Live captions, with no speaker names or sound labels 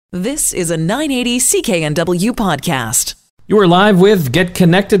This is a 980 CKNW podcast. You are live with Get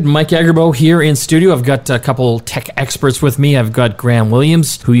Connected. Mike Agerbo here in studio. I've got a couple tech experts with me. I've got Graham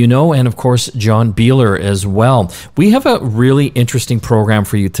Williams, who you know, and of course, John Beeler as well. We have a really interesting program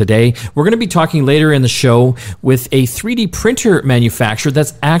for you today. We're going to be talking later in the show with a 3D printer manufacturer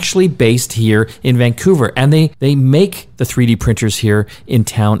that's actually based here in Vancouver. And they make the 3D printers here in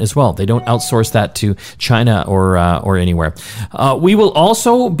town as well. They don't outsource that to China or anywhere. We will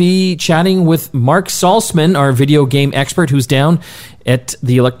also be chatting with Mark Salzman, our video game expert, who's down at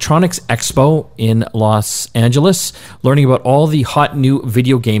the Electronics Expo in Los Angeles, learning about all the hot new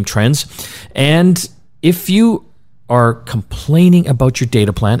video game trends. And if you are complaining about your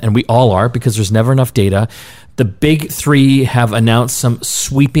data plan, and we all are because there's never enough data, the big three have announced some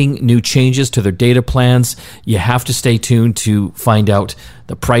sweeping new changes to their data plans. You have to stay tuned to find out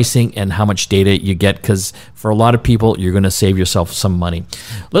the pricing and how much data you get, because for a lot of people, you're going to save yourself some money.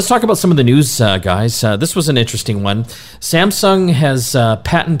 Let's talk about some of the news, guys. This was an interesting one. Samsung has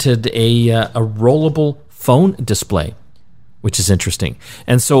patented a rollable phone display, which is interesting.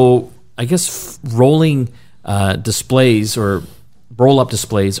 And so I guess rolling displays or roll-up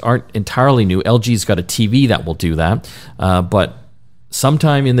displays aren't entirely new. LG's got a TV that will do that, but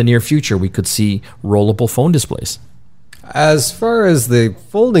sometime in the near future, we could see rollable phone displays. As far as the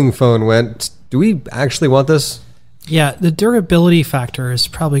folding phone went, do we actually want this? Yeah, the durability factor is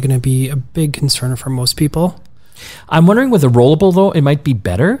probably going to be a big concern for most people. I'm wondering with a rollable, though, it might be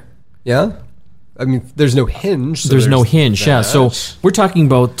better. Yeah? I mean, there's no hinge. So there's no hinge, yeah. So we're talking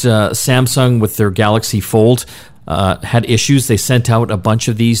about Samsung with their Galaxy Fold. Had issues. They sent out a bunch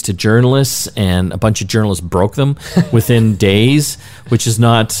of these to journalists, and a bunch of journalists broke them within days, which is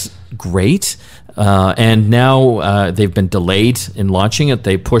not great. And now they've been delayed in launching it.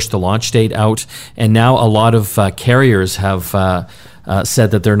 They pushed the launch date out, and now a lot of carriers have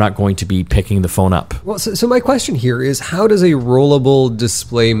said that they're not going to be picking the phone up. Well, so my question here is, how does a rollable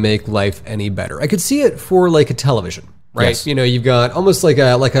display make life any better? I could see it for like a television. Right, yes. You know, you've got almost like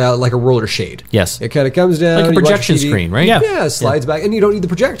a roller shade. Yes, it kind of comes down like a projection screen, right? Yeah, slides back, and you don't need the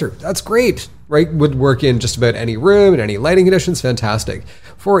projector. That's great, right? Would work in just about any room and any lighting conditions. Fantastic.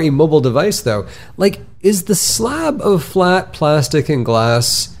 For a mobile device, though, like, is the slab of flat plastic and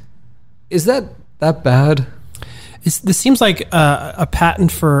glass, is that bad? This seems like a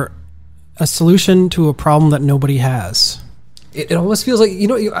patent for a solution to a problem that nobody has. It almost feels like, you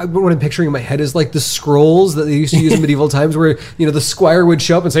know, what I'm picturing in my head is like the scrolls that they used to use in medieval times, where, you know, the squire would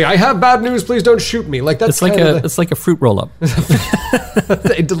show up and say, "I have bad news, please don't shoot me." Like that's it's like a fruit roll up.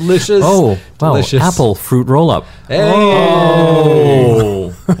 A delicious. Oh, wow! Delicious. Apple fruit roll up. Hey.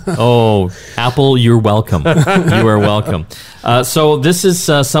 Oh, Apple, you're welcome. You are welcome. So this is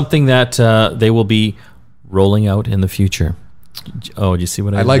something that they will be rolling out in the future. Oh, do you see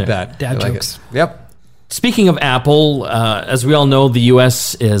what I like there? that? Dad I like jokes. It. Yep. Speaking of Apple, as we all know, the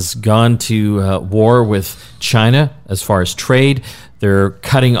U.S. has gone to war with China as far as trade. They're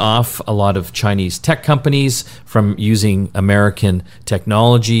cutting off a lot of Chinese tech companies from using American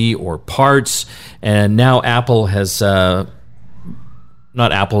technology or parts. And now Apple has, not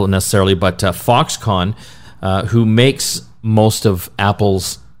Apple necessarily, but Foxconn, who makes most of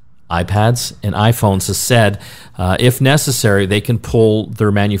Apple's iPads and iPhones, has said, if necessary, they can pull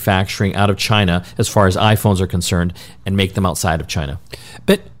their manufacturing out of China as far as iPhones are concerned and make them outside of China.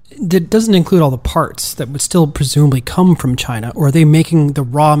 But it doesn't include all the parts that would still presumably come from China. Or are they making the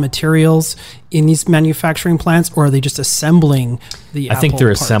raw materials in these manufacturing plants, or are they just assembling the I think they're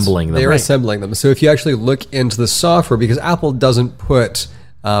parts? assembling them. They're assembling them. So if you actually look into the software, because Apple doesn't put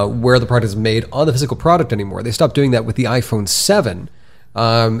where the product is made on the physical product anymore. They stopped doing that with the iPhone 7.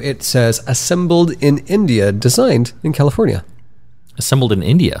 It says assembled in India, designed in California. Assembled in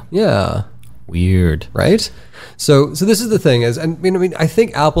India. Yeah. Weird. Right? So this is the thing is, and I mean, I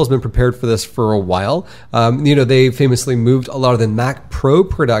think Apple's been prepared for this for a while. You know, they famously moved a lot of the Mac Pro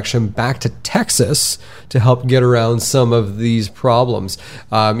production back to Texas to help get around some of these problems.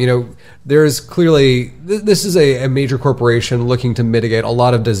 You know, there's clearly, this is a major corporation looking to mitigate a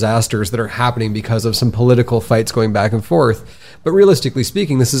lot of disasters that are happening because of some political fights going back and forth. But realistically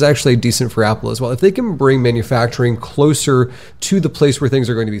speaking, this is actually decent for Apple as well. If they can bring manufacturing closer to the place where things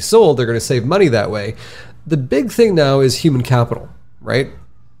are going to be sold, they're going to save money that way. The big thing now is human capital, right?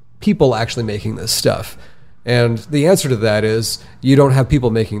 People actually making this stuff. And the answer to that is you don't have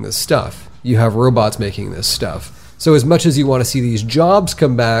people making this stuff. You have robots making this stuff. So as much as you want to see these jobs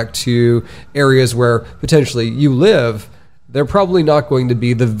come back to areas where potentially you live, they're probably not going to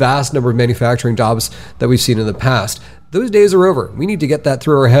be the vast number of manufacturing jobs that we've seen in the past. Those days are over. We need to get that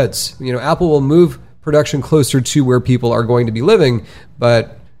through our heads. You know, Apple will move production closer to where people are going to be living,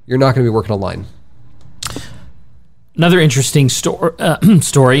 but you're not going to be working a line. Another interesting story,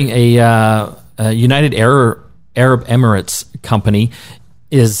 a United Arab Emirates company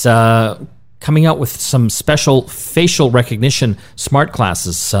is coming out with some special facial recognition smart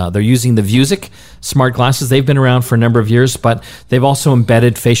glasses. They're using the Vuzix smart glasses. They've been around for a number of years, but they've also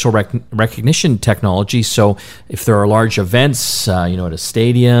embedded facial recognition technology. So if there are large events, at a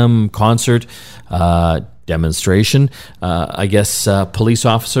stadium, concert, demonstration, I guess police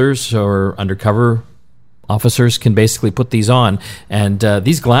officers or undercover officers can basically put these on, and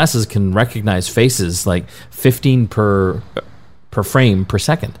these glasses can recognize faces like 15 per frame per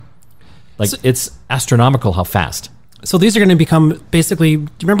second. It's astronomical how fast. So these are going to become basically, do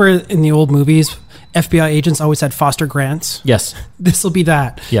you remember in the old movies, FBI agents always had Foster Grants? Yes. This will be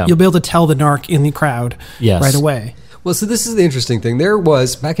that. Yeah. You'll be able to tell the narc in the crowd right away. Well, so this is the interesting thing. There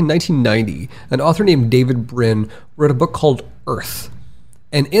was, back in 1990, an author named David Brin wrote a book called Earth.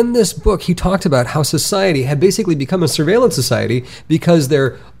 And in this book, he talked about how society had basically become a surveillance society because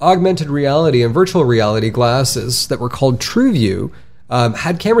their augmented reality and virtual reality glasses that were called TrueView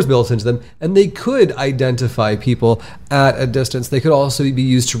had cameras built into them, and they could identify people at a distance. They could also be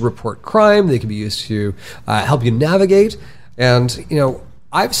used to report crime. They could be used to help you navigate. And,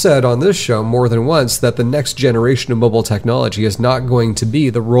 I've said on this show more than once that the next generation of mobile technology is not going to be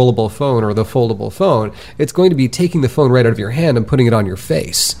the rollable phone or the foldable phone. It's going to be taking the phone right out of your hand and putting it on your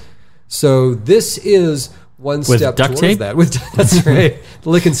face. So this is one step duct towards tape? that. That's right. The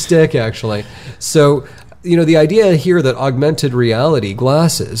lick and stick, actually. So, the idea here that augmented reality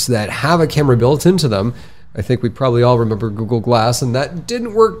glasses that have a camera built into them, I think we probably all remember Google Glass, and that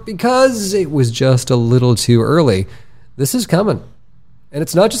didn't work because it was just a little too early. This is coming. And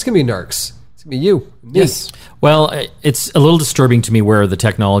it's not just going to be narcs. It's going to be you. Me. Yes. Well, it's a little disturbing to me where the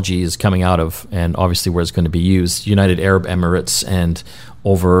technology is coming out of, and obviously where it's going to be used. United Arab Emirates and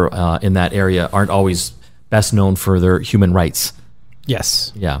over in that area aren't always best known for their human rights.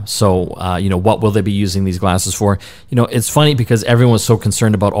 Yes. Yeah. So, what will they be using these glasses for? It's funny because everyone was so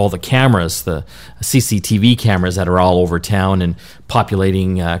concerned about all the cameras, the CCTV cameras that are all over town and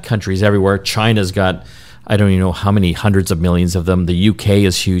populating countries everywhere. China's got, I don't even know how many hundreds of millions of them. The UK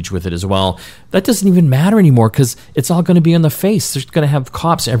is huge with it as well. That doesn't even matter anymore because it's all going to be on the face. They're going to have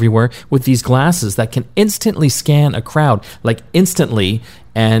cops everywhere with these glasses that can instantly scan a crowd, like instantly,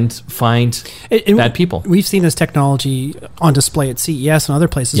 and find bad people. We've seen this technology on display at CES and other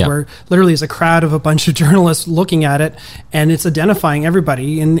places Yeah. where literally is a crowd of a bunch of journalists looking at it, and it's identifying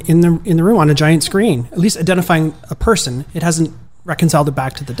everybody in the room on a giant screen, at least identifying a person. It hasn't reconciled it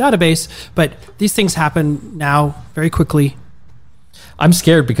back to the database, but these things happen now very quickly. I'm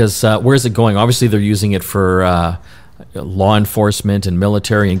scared because where is it going? Obviously, they're using it for law enforcement and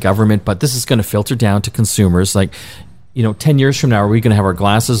military and government, but this is going to filter down to consumers. 10 years from now, are we going to have our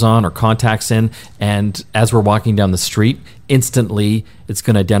glasses on or contacts in? And as we're walking down the street, instantly it's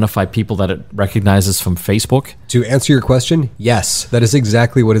going to identify people that it recognizes from Facebook? To answer your question, yes, that is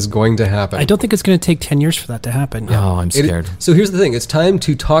exactly what is going to happen. I don't think it's going to take 10 years for that to happen. Oh, I'm scared. So here's the thing. It's time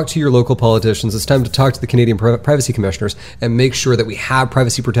to talk to your local politicians. It's time to talk to the Canadian privacy commissioners and make sure that we have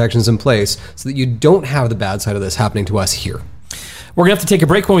privacy protections in place so that you don't have the bad side of this happening to us here. We're going to have to take a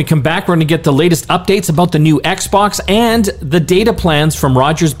break. When we come back, we're going to get the latest updates about the new Xbox and the data plans from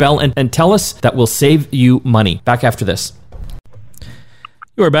Rogers, Bell, and TELUS that will save you money. Back after this.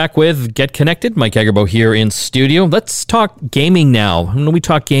 We're back with Get Connected. Mike Agerbo here in studio. Let's talk gaming now. When we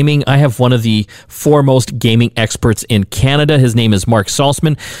talk gaming, I have one of the foremost gaming experts in Canada. His name is Mark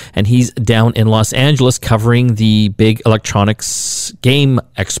Salzman, and he's down in Los Angeles covering the big electronics game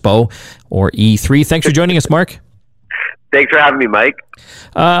expo, or E3. Thanks for joining us, Mark. Thanks for having me, Mike.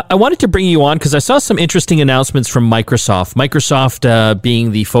 I wanted to bring you on because I saw some interesting announcements from Microsoft. Microsoft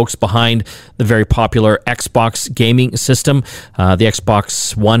being the folks behind the very popular Xbox gaming system. The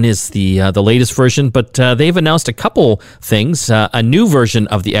Xbox One is the latest version, but they've announced a couple things. A new version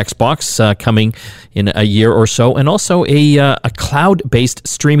of the Xbox coming in a year or so, and also a cloud-based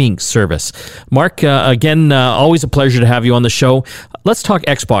streaming service. Mark, again, always a pleasure to have you on the show. Let's talk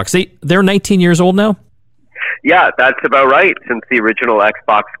Xbox. They're 19 years old now? Yeah, that's about right. Since the original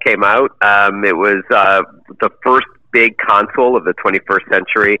Xbox came out, it was the first big console of the 21st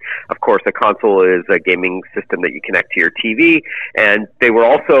century. Of course, a console is a gaming system that you connect to your TV, and they were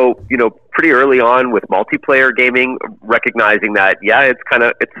also, pretty early on with multiplayer gaming, recognizing that,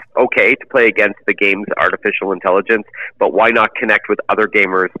 it's okay to play against the game's artificial intelligence, but why not connect with other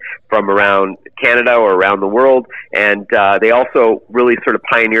gamers from around Canada or around the world? And they also really sort of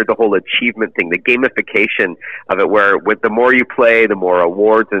pioneered the whole achievement thing, the gamification of it, where with the more you play, the more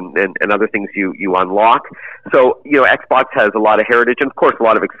awards and other things you unlock. So, Xbox has a lot of heritage and, of course, a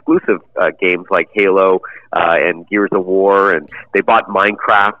lot of exclusive games like Halo and Gears of War, and they bought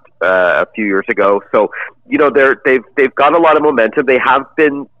Minecraft a few years ago. So, they've got a lot of momentum. They have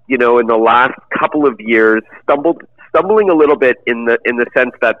been, in the last couple of years, stumbling a little bit in the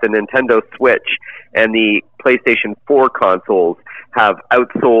sense that the Nintendo Switch and the PlayStation 4 consoles have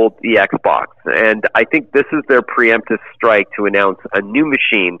outsold the Xbox. And I think this is their preemptive strike to announce a new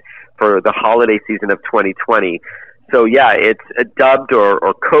machine for the holiday season of 2020. So it's dubbed or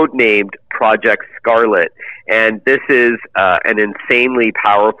codenamed Project Scarlet, and this is an insanely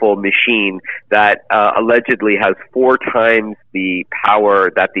powerful machine that allegedly has 4 times the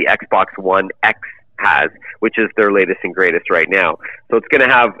power that the Xbox One X has, which is their latest and greatest right now. So it's going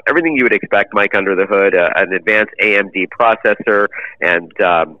to have everything you would expect, Mike, under the hood, an advanced AMD processor and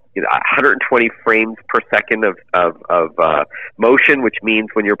 120 frames per second of motion, which means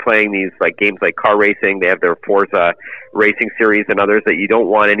when you're playing these games like car racing, they have their Forza racing series and others that you don't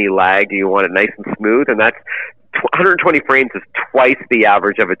want any lag, you want it nice and smooth, and that's 120 frames is twice the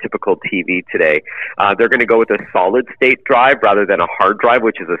average of a typical TV today. They're going to go with a solid-state drive rather than a hard drive,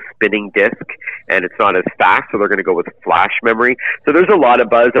 which is a spinning disk, and it's not as fast, so they're going to go with flash memory. So there's a lot of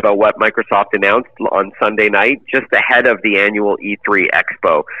buzz about what Microsoft announced on Sunday night, just ahead of the annual E3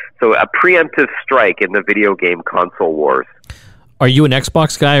 Expo. So a preemptive strike in the video game console wars. Are you an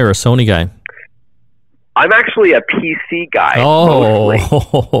Xbox guy or a Sony guy? I'm actually a PC guy, mostly.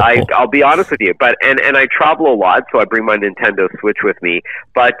 I'll be honest with you, but and I travel a lot, so I bring my Nintendo Switch with me.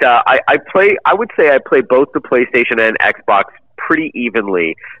 But I would say I play both the PlayStation and Xbox pretty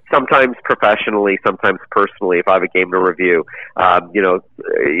evenly. Sometimes professionally, sometimes personally. If I have a game to review,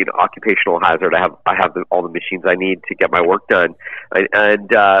 occupational hazard. I have all the machines I need to get my work done. But I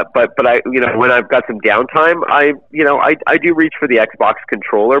when I've got some downtime, I do reach for the Xbox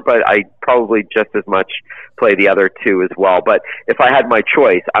controller, but I probably just as much play the other two as well. But if I had my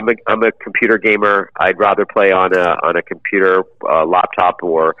choice, I'm a computer gamer. I'd rather play on a computer, laptop,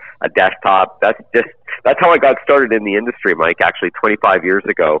 or a desktop. That's how I got started in the industry, Mike. Actually, 25 years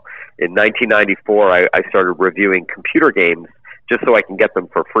ago, in 1994, I started reviewing computer games just so I can get them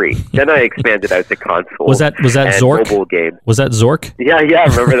for free. Then I expanded out to consoles. Was that Zork? Mobile games. Was that Zork? Yeah,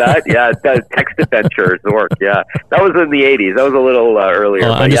 remember that? Yeah, Text Adventure, Zork. Yeah, that was in the 80s. That was a little earlier.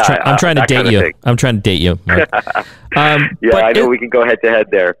 I'm trying to date you. I'm trying to date you. I know we can go head to head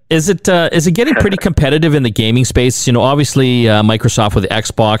there. Is it getting pretty competitive in the gaming space? Obviously Microsoft with the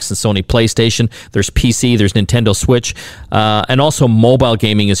Xbox and Sony PlayStation. There's PC, there's Nintendo Switch, and also mobile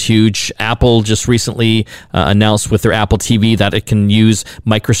gaming is huge. Apple just recently announced with their Apple TV that it can use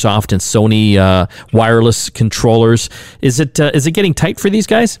Microsoft and Sony wireless controllers. Is it getting tight for these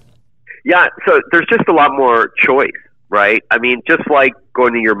guys? Yeah, so there's just a lot more choice. Right? I mean, just like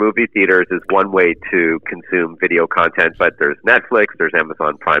going to your movie theaters is one way to consume video content, but there's Netflix, there's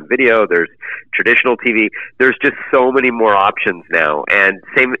Amazon Prime Video, there's traditional TV. There's just so many more options now. And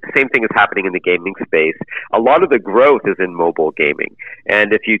same thing is happening in the gaming space. A lot of the growth is in mobile gaming.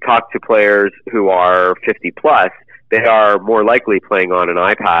 And if you talk to players who are 50 plus, they are more likely playing on an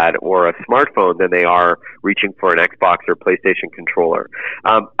iPad or a smartphone than they are reaching for an Xbox or PlayStation controller.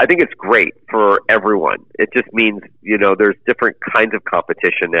 I think it's great for everyone. It just means, there's different kinds of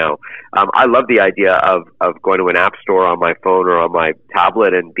competition now. I love the idea of going to an app store on my phone or on my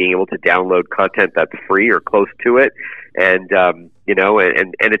tablet and being able to download content that's free or close to it. And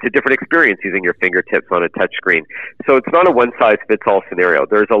it's a different experience using your fingertips on a touch screen. So it's not a one-size-fits-all scenario.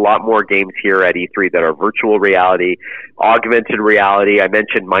 There's a lot more games here at E3 that are virtual reality, augmented reality. I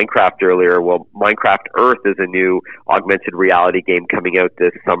mentioned Minecraft earlier. Well, Minecraft Earth is a new augmented reality game coming out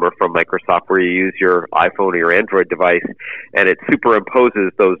this summer from Microsoft where you use your iPhone or your Android device, and it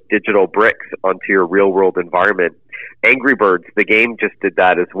superimposes those digital bricks onto your real-world environment. Angry Birds, the game, just did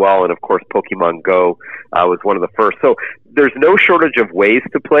that as well, and of course Pokemon Go was one of the first. So there's no shortage of ways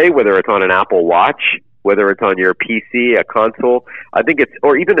to play, whether it's on an Apple Watch, whether it's on your PC, a console. I think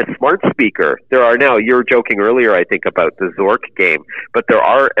or even a smart speaker. There are now, you were joking earlier, I think, about the Zork game, but there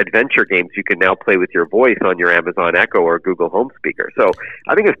are adventure games you can now play with your voice on your Amazon Echo or Google Home speaker. So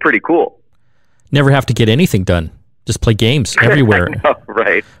I think it's pretty cool. Never have to get anything done. Just play games everywhere. I know,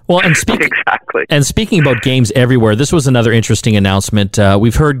 right. Well, and exactly. And speaking about games everywhere, this was another interesting announcement.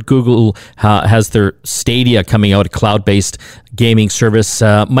 We've heard Google has their Stadia coming out, a cloud-based gaming service.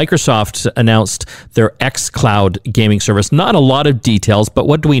 Microsoft announced their xCloud gaming service. Not a lot of details, but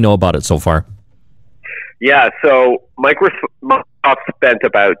what do we know about it so far? Yeah, so Microsoft spent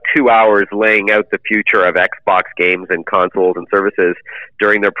about 2 hours laying out the future of Xbox games and consoles and services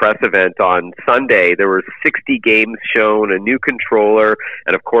during their press event on Sunday. There were 60 games shown, a new controller,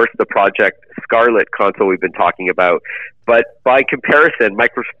 and of course the Project Scarlet console we've been talking about. But by comparison,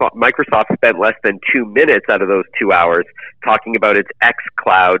 Microsoft spent less than 2 minutes out of those 2 hours talking about its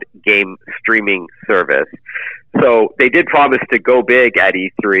xCloud game streaming service. So they did promise to go big at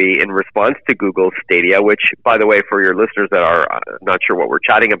E3 in response to Google's Stadia, which, by the way, for your listeners that are not sure what we're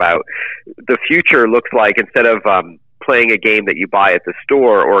chatting about, the future looks like instead of playing a game that you buy at the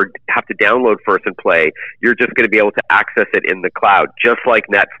store or have to download first and play, you're just going to be able to access it in the cloud, just like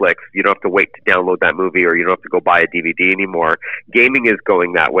Netflix. You don't have to wait to download that movie, or you don't have to go buy a DVD anymore. Gaming is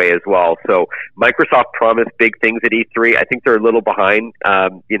going that way as well. So Microsoft promised big things at E3. I think they're a little behind. I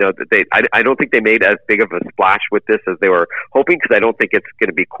don't think they made as big of a splash with this as they were hoping, because I don't think it's going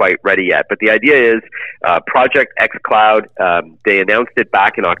to be quite ready yet. But the idea is Project xCloud. They announced it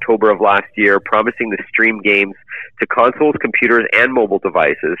back in October of last year, promising to stream games to consoles, computers, and mobile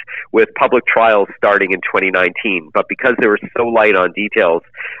devices, with public trials starting in 2019. But because they were so light on details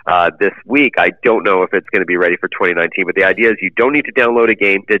this week, I don't know if it's going to be ready for 2019. But the idea is you don't need to download a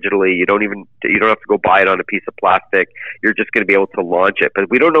game digitally. You don't have to go buy it on a piece of plastic. You're just going to be able to launch it. But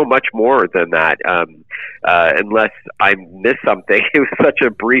we don't know much more than that, unless I missed something. It was such a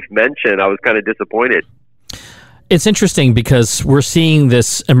brief mention. I was kind of disappointed. It's interesting because we're seeing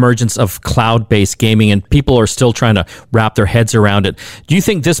this emergence of cloud-based gaming, and people are still trying to wrap their heads around it. Do you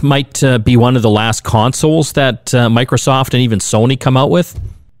think this might be one of the last consoles that Microsoft and even Sony come out with?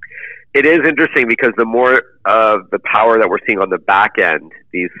 It is interesting because the more of the power that we're seeing on the back end,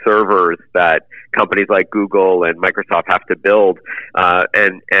 these servers that companies like Google and Microsoft have to build,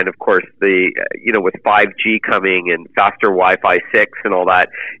 and of course with 5G coming and faster Wi-Fi 6 and all that,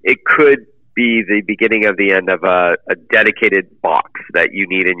 it could be the beginning of the end of a dedicated box that you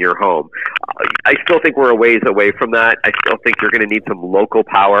need in your home. I still think we're a ways away from that. I still think you're going to need some local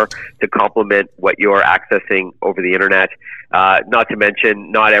power to complement what you're accessing over the internet. Not to mention,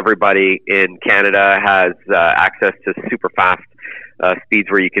 not everybody in Canada has access to super fast speeds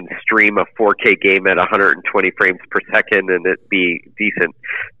where you can stream a 4K game at 120 frames per second and it be decent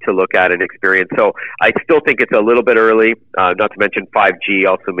to look at and experience. So I still think it's a little bit early, not to mention 5G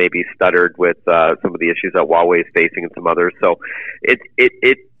also may be stuttered with some of the issues that Huawei is facing and some others. So it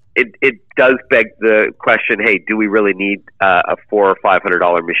does beg the question, hey, do we really need a $400 or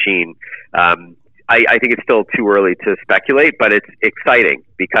 $500 machine? I think it's still too early to speculate, but it's exciting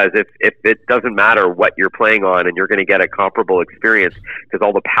because if it doesn't matter what you're playing on and you're going to get a comparable experience because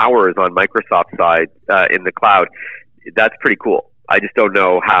all the power is on Microsoft's side in the cloud, that's pretty cool. I just don't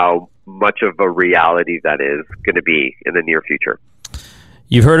know how much of a reality that is going to be in the near future.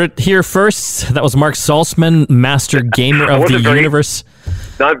 You've heard it here first. That was Mark Saltzman, Master Gamer of the Universe.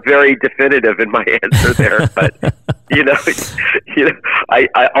 Not very definitive in my answer there, but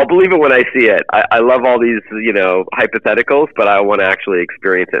I'll believe it when I see it. I love all these hypotheticals, but I want to actually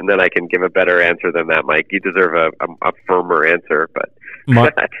experience it, and then I can give a better answer than that, Mike. You deserve a firmer answer, but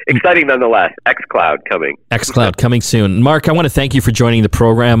exciting nonetheless. xCloud coming. xCloud coming soon. Mark, I want to thank you for joining the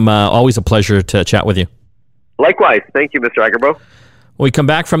program. Always a pleasure to chat with you. Likewise. Thank you, Mr. Agerbo. When we come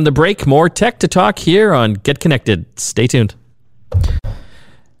back from the break, more tech to talk here on Get Connected. Stay tuned.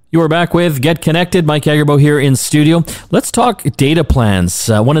 You are back with Get Connected. Mike Agerbo here in studio. Let's talk data plans.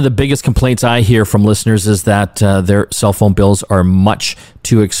 One of the biggest complaints I hear from listeners is that their cell phone bills are much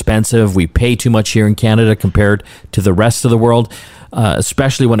too expensive. We pay too much here in Canada compared to the rest of the world,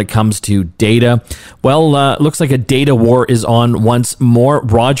 especially when it comes to data. Well, looks like a data war is on once more.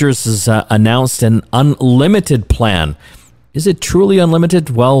 Rogers has announced an unlimited plan. Is it truly unlimited?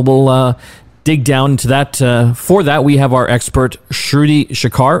 Well, we'll dig down into that. For that, we have our expert, Shruti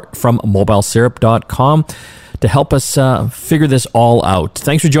Shekhar from mobilesyrup.com to help us figure this all out.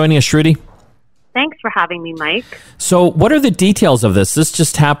 Thanks for joining us, Shruti. Thanks for having me, Mike. So what are the details of this? This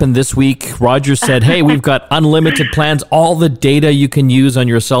just happened this week. Rogers said, hey, we've got unlimited plans, all the data you can use on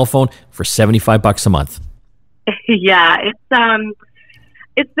your cell phone for $75 a month. Yeah,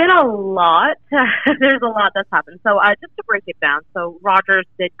 it's been a lot. There's a lot that's happened. So just to break it down, so Rogers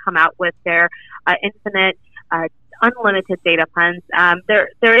did come out with their infinite, unlimited data plans.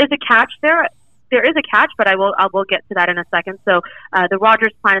 There is a catch there. There is a catch, but I will get to that in a second. So the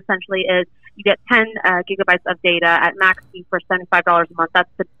Rogers plan essentially is You get 10 gigabytes of data at max speed for $75 a month. That's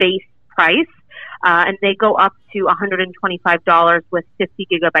the base price. And they go up to $125 with 50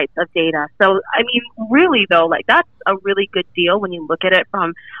 gigabytes of data. So, I mean, really though, like that's a really good deal when you look at it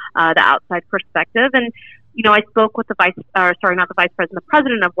from the outside perspective. And, you know, I spoke with the the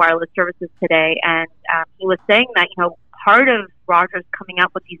president of wireless services today, and he was saying that, you know, part of Rogers coming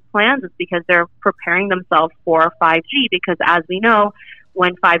up with these plans is because they're preparing themselves for 5G, because as we know,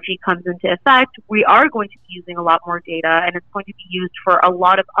 when 5G comes into effect, we are going to be using a lot more data, and it's going to be used for a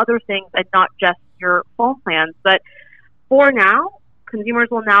lot of other things and not just your phone plans. But for now, consumers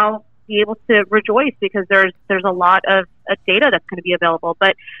will now be able to rejoice because there's a lot of data that's going to be available.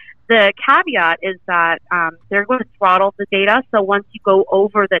 But the caveat is that they're going to throttle the data. So once you go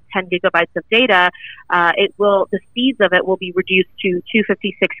over the 10 gigabytes of data, the speeds of it will be reduced to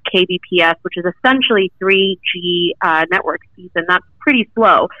 256 kbps, which is essentially 3G network speeds, and that's pretty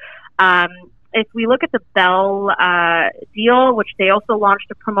slow. If we look at the Bell deal, which they also launched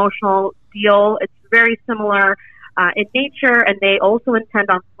a promotional deal, it's very similar in nature, and they also intend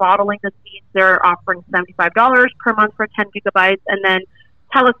on throttling the speeds. They're offering $75 per month for 10 gigabytes, and then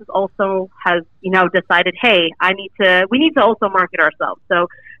TELUS has decided, hey, we need to also market ourselves. So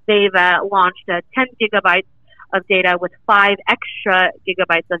they've launched 10 gigabytes of data with 5 extra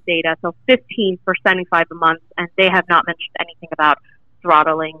gigabytes of data, so 15 for $75 a month, and they have not mentioned anything about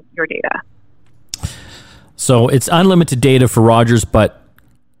throttling your data. So it's unlimited data for Rogers, but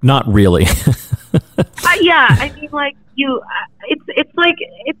not really. Yeah, I mean, like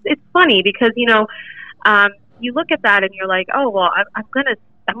it's funny because you look at that and you're like, oh well, I'm gonna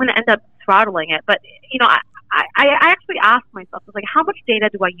end up throttling it. But I actually asked myself, I was like, how much data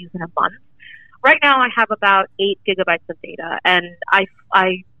do I use in a month? Right now, I have about 8 gigabytes of data, and I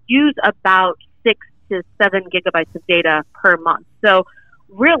use about 6 to 7 gigabytes of data per month. So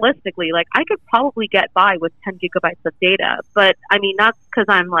realistically, like I could probably get by with 10 gigabytes of data. But I mean, that's because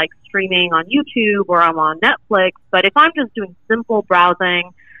I'm like streaming on YouTube or I'm on Netflix. But if I'm just doing simple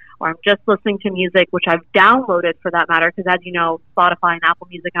browsing, or I'm just listening to music, which I've downloaded for that matter, because as you know, Spotify and Apple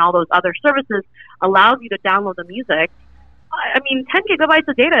Music and all those other services allows you to download the music. I mean, 10 gigabytes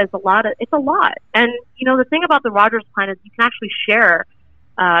of data is a lot. It's a lot. And, the thing about the Rogers plan is you can actually share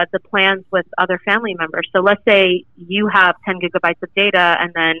the plans with other family members. So let's say you have 10 gigabytes of data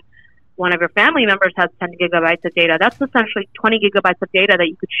and then one of your family members has 10 gigabytes of data. That's essentially 20 gigabytes of data that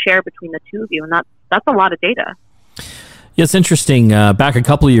you could share between the two of you. And that's a lot of data. Yeah, it's interesting. Back a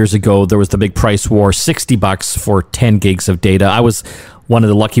couple of years ago, there was the big price war, $60 for 10 gigs of data. I was one of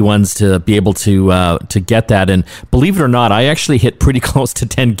the lucky ones to be able to get that. And believe it or not, I actually hit pretty close to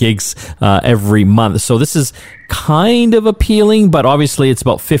 10 gigs every month. So this is kind of appealing, but obviously it's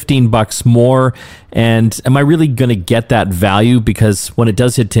about $15 more. And am I really going to get that value? Because when it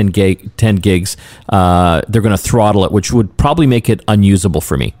does hit 10 gigs, they're going to throttle it, which would probably make it unusable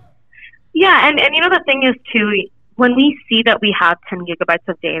for me. Yeah, and the thing is, too, when we see that we have 10 gigabytes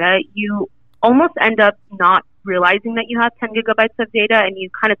of data, you almost end up not realizing that you have 10 gigabytes of data, and you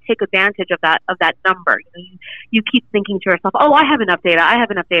kind of take advantage of that number. You keep thinking to yourself, oh, I have enough data, I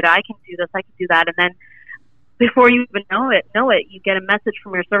can do this, I can do that. And then before you even know it, you get a message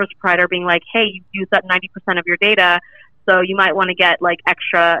from your service provider being like, hey, you've used up 90% of your data, so you might want to get like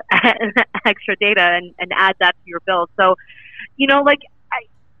extra data and add that to your bill. So,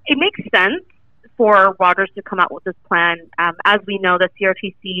 it makes sense for Rogers to come out with this plan. As we know, the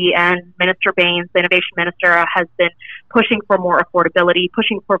CRTC and Minister Bains, the Innovation Minister, has been pushing for more affordability,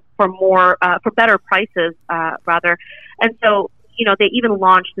 pushing for better prices, rather. And so, they even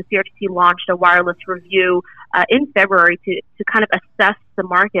the CRTC launched a wireless review in February to kind of assess the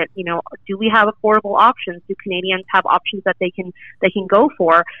market. Do we have affordable options? Do Canadians have options that they can go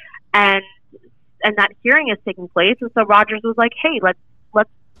for? And that hearing is taking place. And so Rogers was like, hey, let's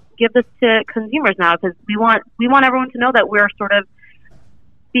give this to consumers now, because we want everyone to know that we're sort of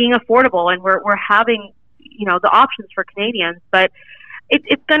being affordable and we're having the options for Canadians. But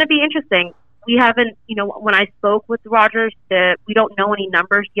it's going to be interesting. We haven't, when I spoke with Rogers, we don't know any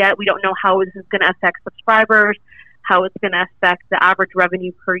numbers yet. We don't know how this is going to affect subscribers, how it's going to affect the average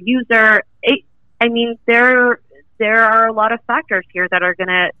revenue per user. There are a lot of factors here that we're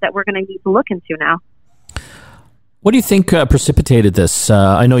going to need to look into now. What do you think precipitated this?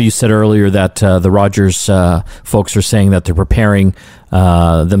 I know you said earlier that the Rogers folks are saying that they're preparing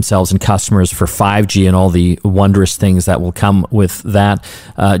themselves and customers for 5G and all the wondrous things that will come with that.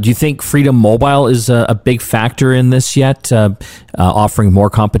 Do you think Freedom Mobile is a big factor in this yet, offering more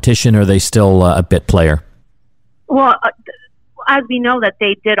competition, or are they still a bit player? Well, as we know that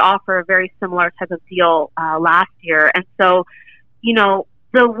they did offer a very similar type of deal last year. And so,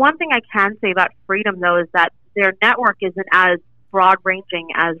 The one thing I can say about Freedom, though, is that their network isn't as broad-ranging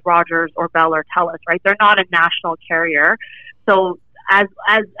as Rogers or Bell or TELUS, right? They're not a national carrier. So and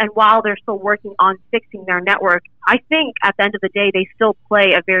while they're still working on fixing their network, I think at the end of the day, they still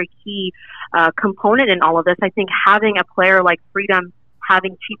play a very key component in all of this. I think having a player like Freedom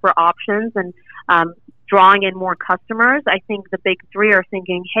having cheaper options and drawing in more customers, I think the big three are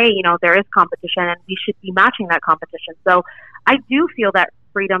thinking, hey, there is competition and we should be matching that competition. So I do feel that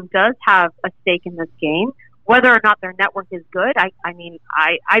Freedom does have a stake in this game. Whether or not their network is good,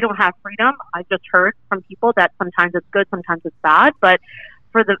 I don't have Freedom. I just heard from people that sometimes it's good, sometimes it's bad. But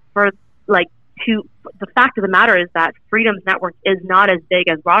the fact of the matter is that Freedom's network is not as big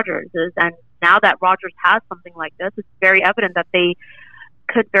as Rogers is, and now that Rogers has something like this, it's very evident that they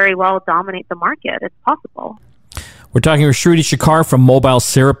could very well dominate the market. It's possible. We're talking with Shruti Shekhar from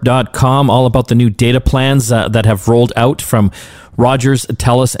MobileSyrup.com, all about the new data plans that have rolled out from Rogers,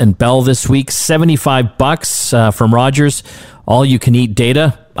 TELUS, and Bell this week. $75 from Rogers. All you can eat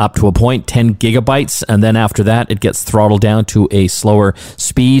data up to a point, 10 gigabytes. And then after that, it gets throttled down to a slower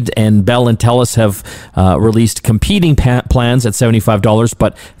speed. And Bell and TELUS have released competing plans at $75,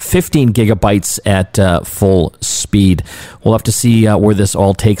 but 15 gigabytes at full speed. We'll have to see where this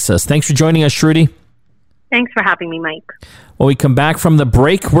all takes us. Thanks for joining us, Shruti. Thanks for having me, Mike. When we come back from the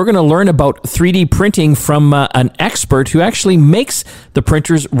break, we're going to learn about 3D printing from an expert who actually makes the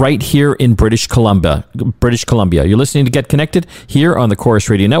printers right here in British Columbia. You're listening to Get Connected here on the Chorus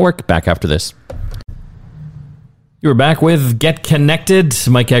Radio Network. Back after this. You're back with Get Connected.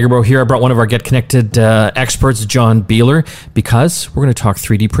 Mike Agerbo here. I brought one of our Get Connected experts, John Beeler, because we're going to talk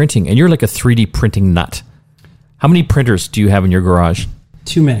 3D printing. And you're like a 3D printing nut. How many printers do you have in your garage?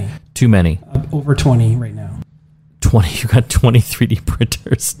 Too many. Too many. Over 20 right now. 20. You got 20 3D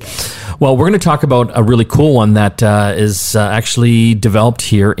printers. Well, we're going to talk about a really cool one that is actually developed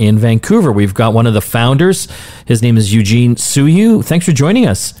here in Vancouver. We've got one of the founders. His name is Eugene Suyu. Thanks for joining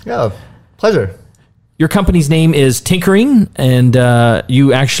us. Yeah, pleasure. Your company's name is Tinkering, and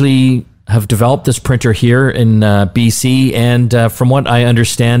you actually have developed this printer here in BC. And from what I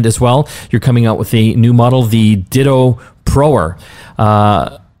understand as well, you're coming out with a new model, the Ditto Proer.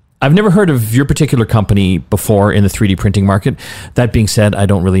 I've never heard of your particular company before in the 3D printing market. That being said, I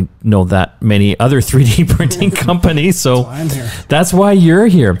don't really know that many other 3D printing companies, so that's why you're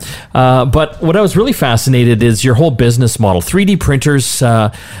here. But what I was really fascinated is your whole business model. 3D printers,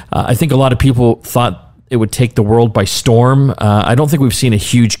 I think a lot of people thought it would take the world by storm. I don't think we've seen a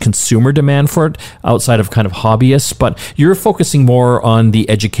huge consumer demand for it outside of kind of hobbyists, but you're focusing more on the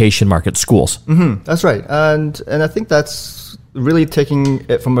education market, schools. Mm-hmm, that's right. And I think that's really taking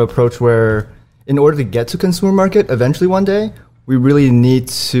it from an approach where in order to get to consumer market eventually one day, we really need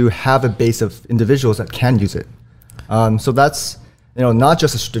to have a base of individuals that can use it. So that's not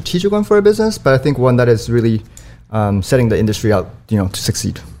just a strategic one for a business, but I think one that is really setting the industry out to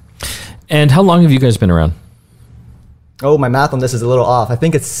succeed. And how long have you guys been around? Oh, my math on this is a little off. I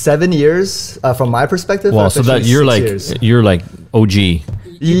think it's 7 years from my perspective. Well, so that you're like OG.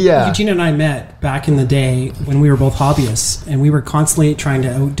 Yeah. Eugene and I met back in the day when we were both hobbyists, and we were constantly trying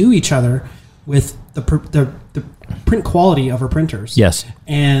to outdo each other with the print quality of our printers. Yes.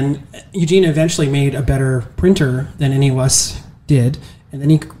 And Eugene eventually made a better printer than any of us did, and then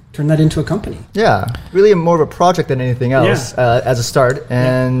he turned that into a company. Yeah, really more of a project than anything else as a start.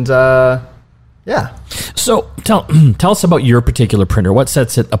 And yeah. So tell us about your particular printer. What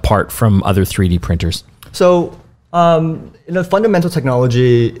sets it apart from other 3D printers? So the fundamental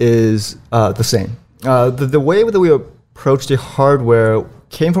technology is the same. The way that we approach the hardware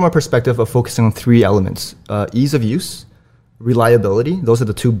came from a perspective of focusing on three elements: ease of use, reliability. Those are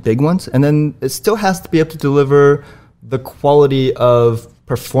the two big ones. And then it still has to be able to deliver the quality of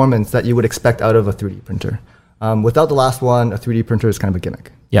performance that you would expect out of a 3D printer. Without the last one, a 3D printer is kind of a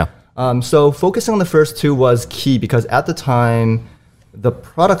gimmick. Yeah. So focusing on the first two was key because at the time, the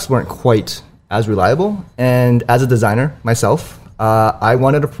products weren't quite as reliable. And as a designer myself, I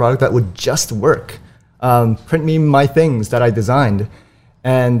wanted a product that would just work. Print me my things that I designed.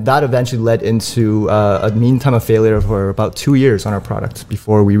 And that eventually led into a mean time of failure for about 2 years on our product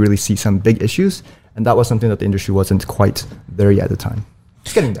before we really see some big issues. And that was something that the industry wasn't quite there yet at the time.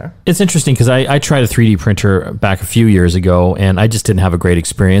 It's getting there. It's interesting because I tried a 3D printer back a few years ago, and I just didn't have a great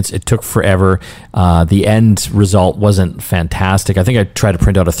experience. It took forever. The end result wasn't fantastic. I think I tried to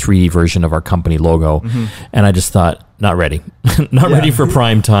print out a 3D version of our company logo, and I just thought, not ready. Not ready for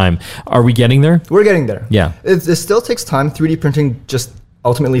prime time. Are we getting there? We're getting there. Yeah. It still takes time. 3D printing just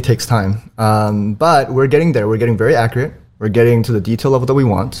ultimately takes time. But we're getting there. We're getting very accurate. We're getting to the detail level that we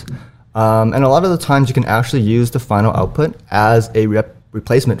want. And a lot of the times you can actually use the final output as a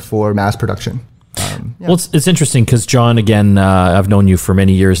replacement for mass production. Well, it's interesting because, John, again, I've known you for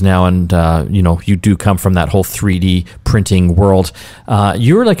many years now, and you do come from that whole 3D printing world.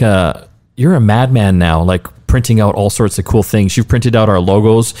 You're a madman now, like printing out all sorts of cool things. You've printed out our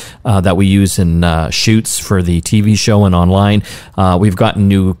logos that we use in shoots for the TV show and online. We've gotten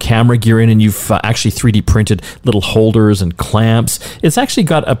new camera gear in, and you've actually 3D printed little holders and clamps. It's actually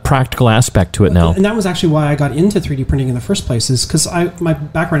got a practical aspect to it now. And that was actually why I got into 3D printing in the first place, is because my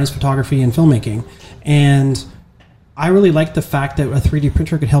background is photography and filmmaking. And I really liked the fact that a 3D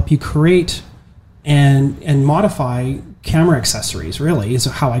printer could help you create and modify camera accessories, really, is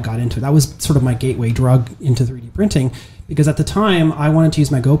how I got into it. That was sort of my gateway drug into 3D printing, because at the time I wanted to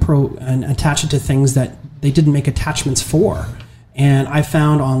use my GoPro and attach it to things that they didn't make attachments for. And I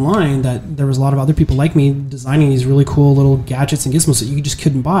found online that there was a lot of other people like me designing these really cool little gadgets and gizmos that you just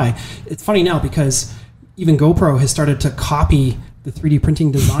couldn't buy. It's funny now because even GoPro has started to copy the 3D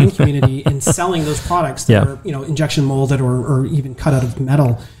printing design community in selling those products that are injection molded or even cut out of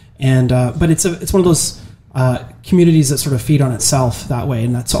metal. And but it's one of those communities that sort of feed on itself that way,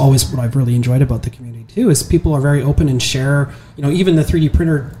 and that's always what I've really enjoyed about the community too. Is people are very open and share. Even the 3D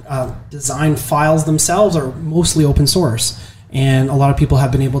printer design files themselves are mostly open source, and a lot of people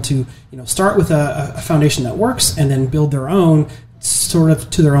have been able to start with a foundation that works and then build their own sort of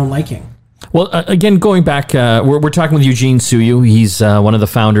to their own liking. Well, again, going back, we're talking with Eugene Suyu. He's one of the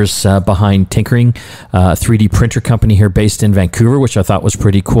founders behind Tinkering, 3D printer company here based in Vancouver, which I thought was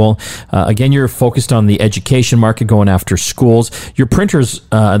pretty cool. Again, you're focused on the education market, going after schools. Your printers,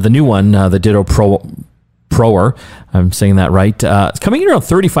 the new one, the Ditto Proer, I'm saying that right, it's coming in around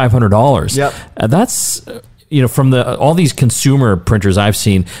 $3,500. Yep. That's... from all these consumer printers I've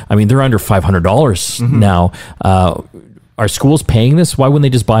seen, I mean, they're under $500 now. Are schools paying this? Why wouldn't they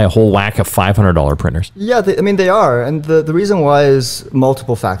just buy a whole whack of $500 printers? Yeah, they are. And the reason why is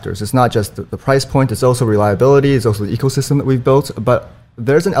multiple factors. It's not just the price point. It's also reliability. It's also the ecosystem that we've built. But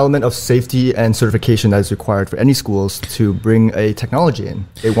there's an element of safety and certification that is required for any schools to bring a technology in.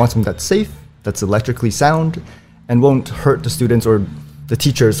 They want something that's safe, that's electrically sound, and won't hurt the students or the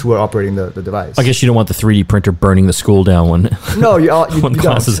teachers who are operating the device. I guess you don't want the 3D printer burning the school down when when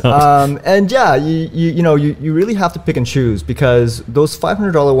class is out. And yeah, you really have to pick and choose, because those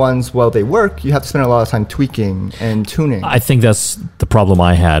 $500 ones, while they work, you have to spend a lot of time tweaking and tuning. I think that's the problem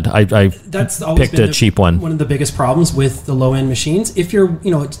I had. I picked a cheap one. One of the biggest problems with the low end machines, if you're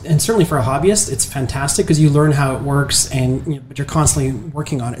and certainly for a hobbyist, it's fantastic because you learn how it works, and but you're constantly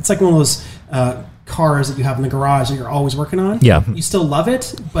working on it. It's like one of those cars that you have in the garage that you're always working on. Yeah. You still love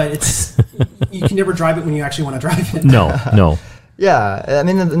it, but it's you can never drive it when you actually want to drive it. No. Yeah. I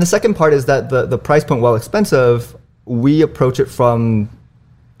mean, and the second part is that the price point, while expensive, we approach it from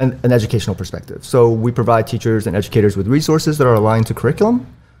an educational perspective. So we provide teachers and educators with resources that are aligned to curriculum,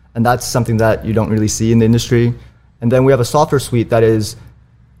 and that's something that you don't really see in the industry. And then we have a software suite that is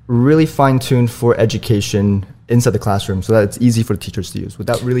really fine-tuned for education inside the classroom, so that it's easy for the teachers to use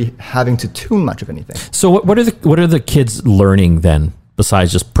without really having to tune much of anything. So what are the kids learning then,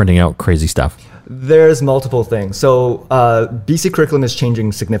 besides just printing out crazy stuff? There's multiple things. So BC curriculum is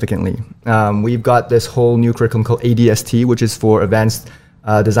changing significantly. We've got this whole new curriculum called ADST, which is for Advanced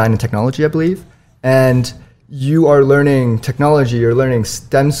Design and Technology, I believe. And you are learning technology, you're learning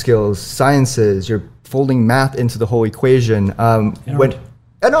STEM skills, sciences, you're folding math into the whole equation. And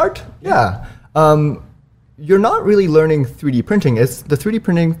art, yeah. You're not really learning 3D printing. It's the 3D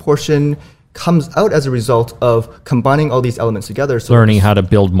printing portion comes out as a result of combining all these elements together. So learning how to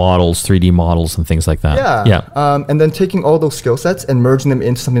build models, 3D models and things like that. Yeah. And then taking all those skill sets and merging them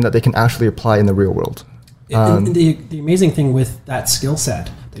into something that they can actually apply in the real world. And the amazing thing with that skill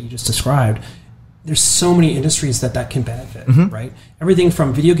set that you just described, there's so many industries that can benefit, right? Everything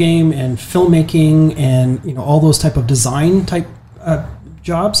from video game and filmmaking and all those type of design type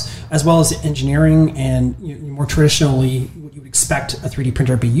jobs, as well as engineering and more traditionally what you would expect a 3D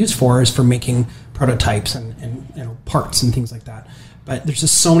printer to be used for is for making prototypes and parts and things like that. But there's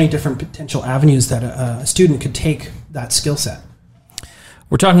just so many different potential avenues that a student could take that skill set.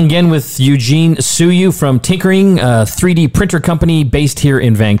 We're talking again with Eugene Suyu from Tinkering, a 3D printer company based here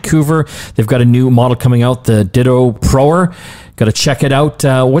in Vancouver. They've got a new model coming out, the Ditto Proer. Got to check it out.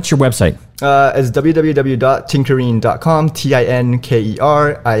 What's your website? It's www.tinkering.com,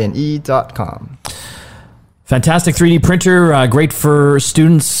 TINKERINE.com. Fantastic 3D printer, great for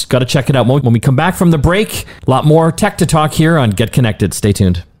students. Got to check it out. When we come back from the break, a lot more tech to talk here on Get Connected. Stay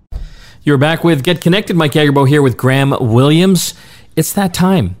tuned. You're back with Get Connected. Mike Agerbo here with Graham Williams. It's that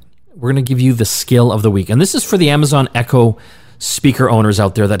time. We're going to give you the skill of the week. And this is for the Amazon Echo speaker owners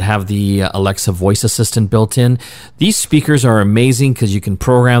out there that have the Alexa voice assistant built in. These speakers are amazing because you can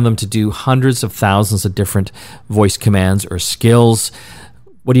program them to do hundreds of thousands of different voice commands or skills.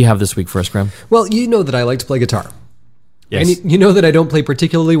 What do you have this week for us, Graham? Well, you know that I like to play guitar. Yes. And you know that I don't play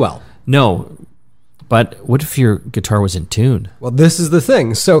particularly well. No. But what if your guitar was in tune? Well, this is the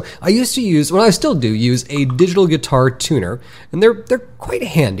thing. So I used to use, well, I still do use a digital guitar tuner, and they're quite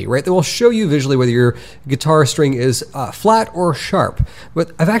handy, right? They will show you visually whether your guitar string is flat or sharp.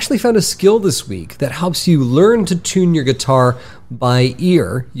 But I've actually found a skill this week that helps you learn to tune your guitar by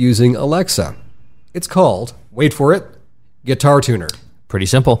ear using Alexa. It's called, wait for it, Guitar Tuner. Pretty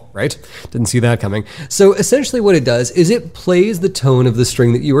simple. Right? Didn't see that coming. So essentially what it does is it plays the tone of the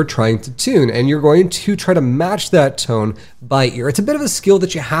string that you are trying to tune, and you're going to try to match that tone by ear. It's a bit of a skill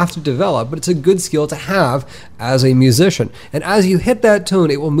that you have to develop, but it's a good skill to have as a musician. And as you hit that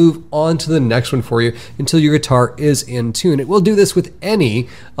tone, it will move on to the next one for you until your guitar is in tune. It will do this with any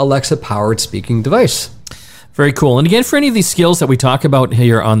Alexa-powered speaking device. Very cool. And again, for any of these skills that we talk about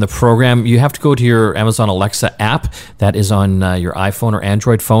here on the program, you have to go to your Amazon Alexa app that is on your iPhone or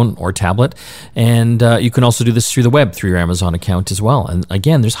Android phone or tablet. And you can also do this through the web, through your Amazon account as well. And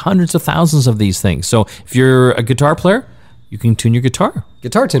again, there's hundreds of thousands of these things. So if you're a guitar player, you can tune your guitar.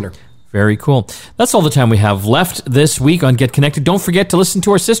 Guitar Tuner. Very cool. That's all the time we have left this week on Get Connected. Don't forget to listen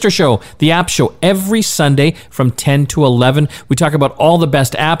to our sister show, The App Show, every Sunday from 10 to 11. We talk about all the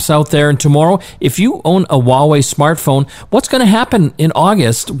best apps out there. And tomorrow, if you own a Huawei smartphone, what's going to happen in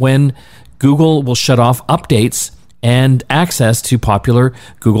August when Google will shut off updates and access to popular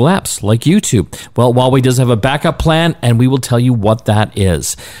Google apps like YouTube? Well, Huawei does have a backup plan, and we will tell you what that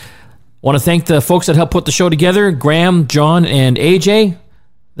is. I want to thank the folks that helped put the show together, Graham, John, and AJ.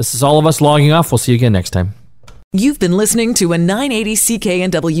 This is all of us logging off. We'll see you again next time. You've been listening to a 980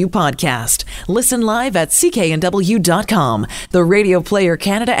 CKNW podcast. Listen live at cknw.com, the Radio Player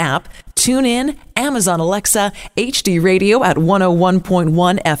Canada app, tune in, Amazon Alexa, HD Radio at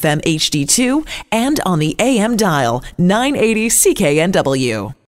 101.1 FM HD2, and on the AM dial, 980 CKNW.